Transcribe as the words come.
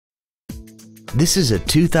This is a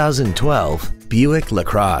 2012 Buick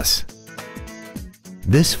LaCrosse.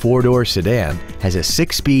 This four-door sedan has a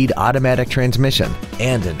 6-speed automatic transmission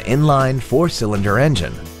and an inline 4-cylinder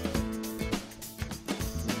engine.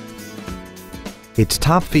 Its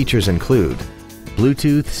top features include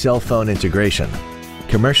Bluetooth cell phone integration,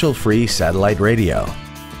 commercial-free satellite radio,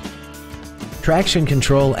 traction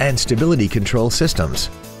control and stability control systems,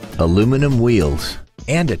 aluminum wheels,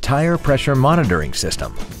 and a tire pressure monitoring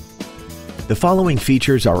system. The following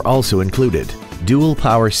features are also included: dual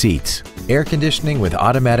power seats, air conditioning with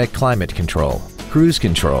automatic climate control, cruise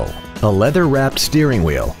control, a leather-wrapped steering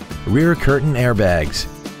wheel, rear curtain airbags,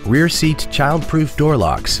 rear seat child-proof door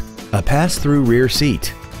locks, a pass-through rear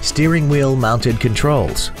seat, steering wheel mounted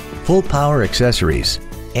controls, full power accessories,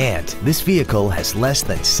 and this vehicle has less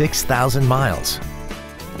than 6,000 miles.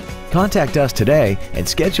 Contact us today and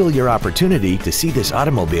schedule your opportunity to see this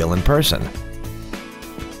automobile in person.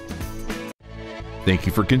 Thank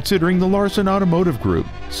you for considering the Larson Automotive Group,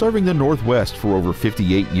 serving the Northwest for over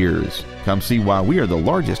 58 years. Come see why we are the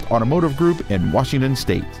largest automotive group in Washington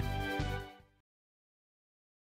State.